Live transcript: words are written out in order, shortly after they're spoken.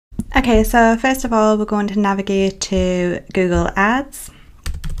Okay, so first of all, we're going to navigate to Google Ads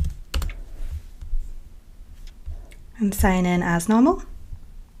and sign in as normal.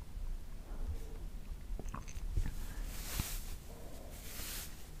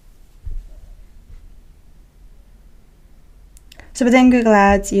 So within Google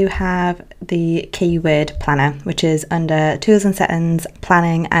Ads, you have the keyword planner, which is under Tools and Settings,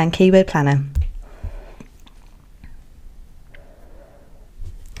 Planning and Keyword Planner.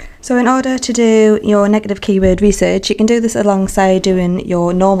 So in order to do your negative keyword research, you can do this alongside doing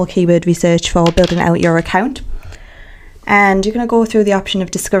your normal keyword research for building out your account. And you're going to go through the option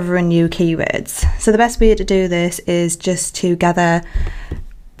of discovering new keywords. So the best way to do this is just to gather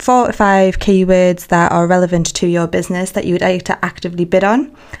 4 to 5 keywords that are relevant to your business that you would like to actively bid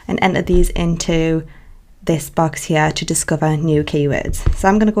on, and enter these into this box here to discover new keywords. So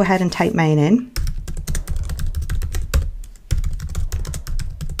I'm going to go ahead and type mine in.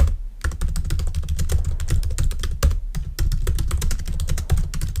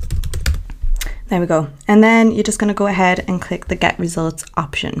 There we go. And then you're just going to go ahead and click the Get Results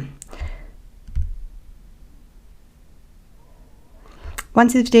option.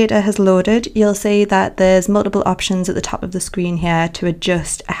 Once the data has loaded, you'll see that there's multiple options at the top of the screen here to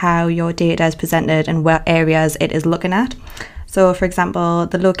adjust how your data is presented and what areas it is looking at. So for example,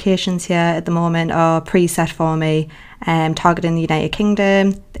 the locations here at the moment are preset for me, targeting the United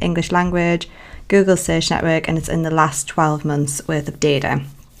Kingdom, the English language, Google Search Network, and it's in the last 12 months worth of data.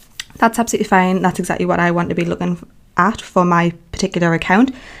 That's absolutely fine. That's exactly what I want to be looking at for my particular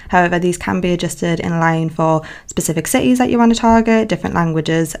account. However, these can be adjusted in line for specific cities that you want to target, different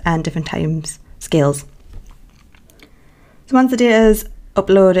languages and different time scales. So once the data is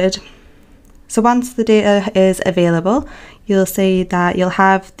uploaded, once the data is available, you'll see that you'll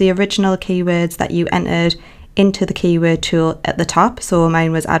have the original keywords that you entered into the keyword tool at the top. So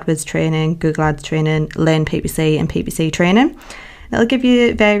mine was AdWords training, Google Ads training, Learn PPC and PPC training. It'll give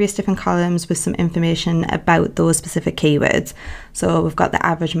you various different columns with some information about those specific keywords. So we've got the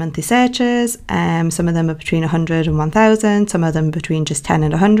average monthly searches, some of them are between 100 and 1000, some of them between just 10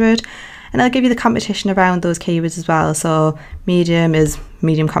 and 100. And it'll give you the competition around those keywords as well. So medium is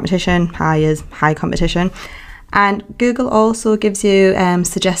medium competition, high is high competition. And Google also gives you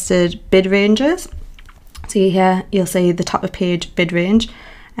suggested bid ranges. So here you'll see the top of page bid range,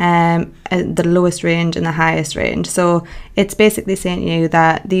 the lowest range and the highest range. So it's basically saying to you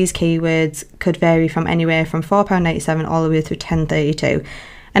that these keywords could vary from anywhere from £4.97 all the way through £10.32.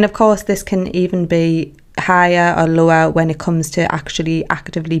 And of course this can even be higher or lower when it comes to actually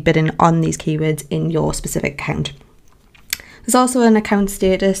actively bidding on these keywords in your specific account. There's also an account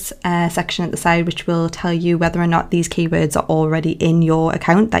status section at the side which will tell you whether or not these keywords are already in your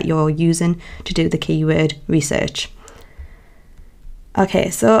account that you're using to do the keyword research. Okay,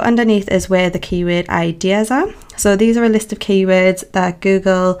 so underneath is where the keyword ideas are. So these are a list of keywords that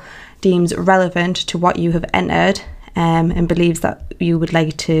Google deems relevant to what you have entered and believes that you would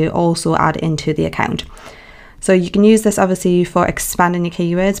like to also add into the account. So you can use this obviously for expanding your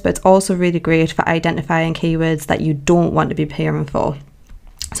keywords, but it's also really great for identifying keywords that you don't want to be appearing for.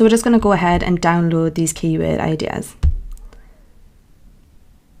 So we're just going to go ahead and download these keyword ideas.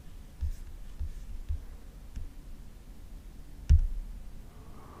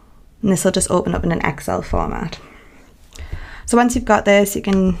 And this will just open up in an Excel format. So once you've got this, you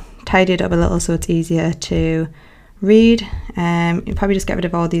can tidy it up a little so it's easier to read. You'll probably just get rid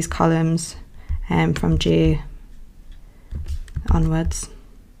of all these columns from J onwards.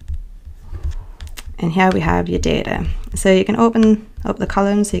 And here we have your data. So you can open up the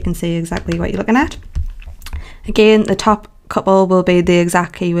columns so you can see exactly what you're looking at. Again, the top couple will be the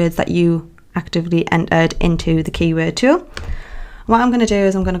exact keywords that you actively entered into the keyword tool. What I'm going to do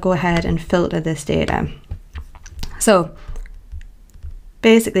is I'm going to go ahead and filter this data. So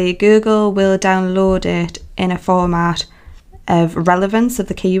basically Google will download it in a format of relevance of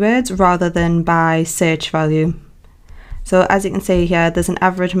the keywords rather than by search volume. So as you can see here, there's an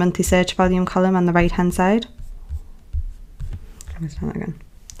average monthly search volume column on the right hand side.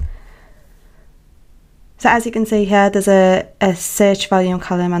 So as you can see here, there's a search volume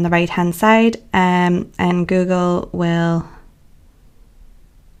column on the right hand side, and Google will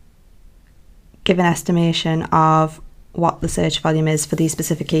give an estimation of what the search volume is for these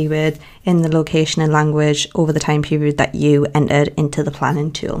specific keywords in the location and language over the time period that you entered into the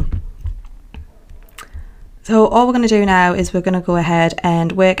planning tool. So all we're going to do now is we're going to go ahead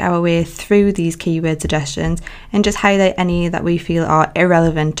and work our way through these keyword suggestions and just highlight any that we feel are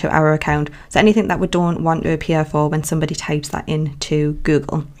irrelevant to our account. So anything that we don't want to appear for when somebody types that into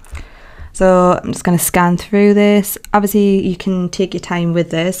Google. So I'm just going to scan through this. Obviously you can take your time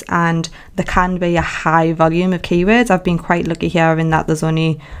with this, and there can be a high volume of keywords. I've been quite lucky here in that there's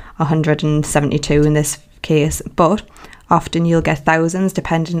only 172 in this case, but often you'll get thousands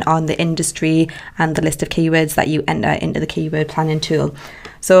depending on the industry and the list of keywords that you enter into the keyword planning tool.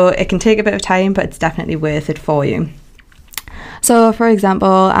 So it can take a bit of time, but it's definitely worth it for you. So for example,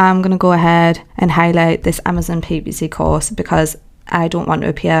 I'm going to go ahead and highlight this Amazon PPC course because I don't want to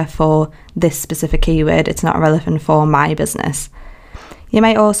appear for this specific keyword. It's not relevant for my business. You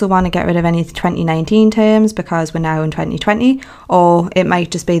might also want to get rid of any 2019 terms because we're now in 2020, or it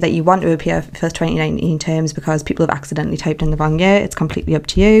might just be that you want to appear for 2019 terms because people have accidentally typed in the wrong year. It's completely up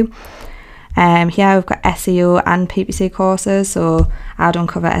to you. Here we've got SEO and PPC courses, so I don't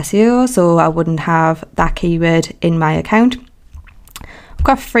cover SEO, so I wouldn't have that keyword in my account. I've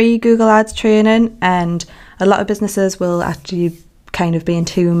got free Google Ads training, and a lot of businesses will actually kind of be in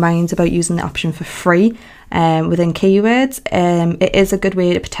two minds about using the option for free within keywords. It is a good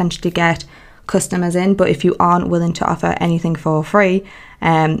way to potentially get customers in, but if you aren't willing to offer anything for free,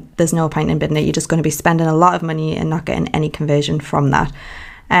 there's no point in bidding it. You're just going to be spending a lot of money and not getting any conversion from that.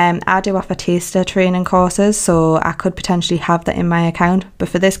 I do offer taster training courses, so I could potentially have that in my account, but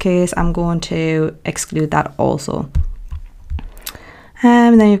for this case I'm going to exclude that also.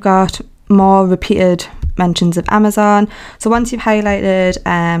 And then you've got more repeated mentions of Amazon. So once you've highlighted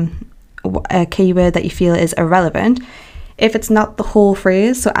a keyword that you feel is irrelevant, if it's not the whole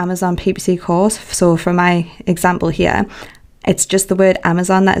phrase, so Amazon PPC course, so for my example here, it's just the word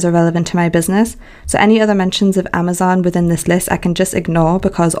Amazon that is irrelevant to my business. So any other mentions of Amazon within this list I can just ignore,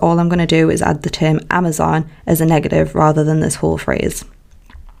 because all I'm going to do is add the term Amazon as a negative rather than this whole phrase.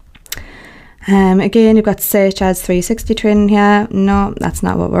 Again, you've got Search Ads 360 training here. No, that's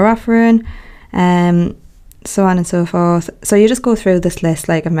not what we're offering. So on and so forth. So you just go through this list,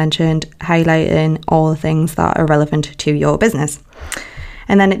 like I've mentioned, highlighting all the things that are relevant to your business.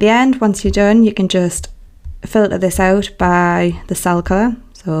 And then at the end, once you're done, you can just filter this out by the cell color,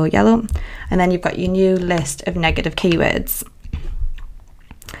 so yellow, and then you've got your new list of negative keywords.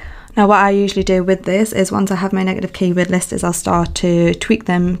 Now what I usually do with this is once I have my negative keyword list is I'll start to tweak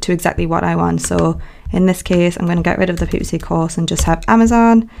them to exactly what I want. So in this case, I'm going to get rid of the PPC course and just have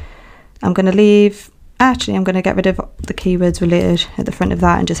Amazon. I'm going to get rid of the keywords related at the front of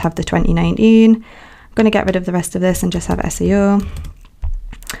that and just have the 2019. I'm going to get rid of the rest of this and just have SEO.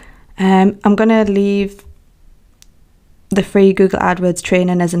 I'm going to leave the free Google AdWords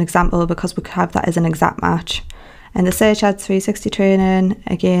training as an example because we could have that as an exact match. And the Search Ads 360 training,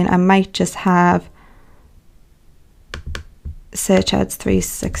 again, I might just have Search Ads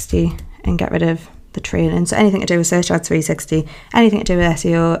 360 and get rid of the training. So anything to do with Search Ads 360, anything to do with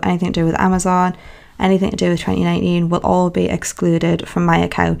SEO, anything to do with Amazon, anything to do with 2019 will all be excluded from my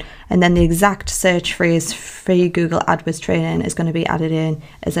account. And then the exact search phrase free Google AdWords training is going to be added in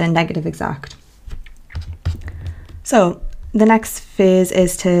as a negative exact. So the next phase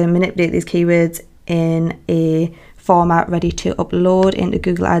is to manipulate these keywords in a format ready to upload into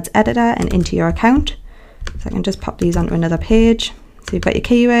Google Ads Editor and into your account. So I can just pop these onto another page. So you've got your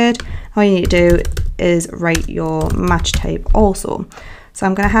keyword. All you need to do is write your match type also. So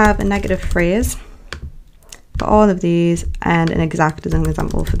I'm going to have a negative phrase for all of these and an exact as an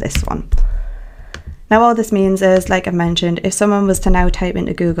example for this one. Now all this means is, like I mentioned, if someone was to now type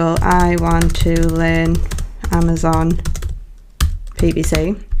into Google, I want to learn Amazon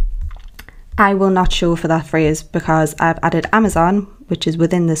PPC, I will not show for that phrase because I've added Amazon, which is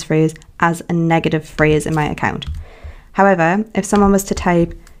within this phrase, as a negative phrase in my account. However, if someone was to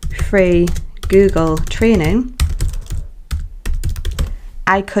type free Google training,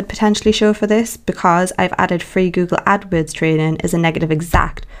 I could potentially show for this because I've added free Google AdWords training as a negative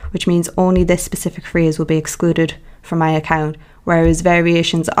exact, which means only this specific phrase will be excluded from my account, whereas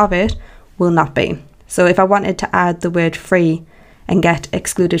variations of it will not be. So if I wanted to add the word free and get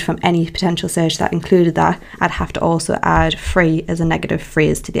excluded from any potential search that included that, I'd have to also add free as a negative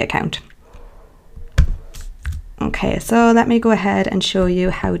phrase to the account. Okay, so let me go ahead and show you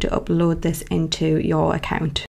how to upload this into your account.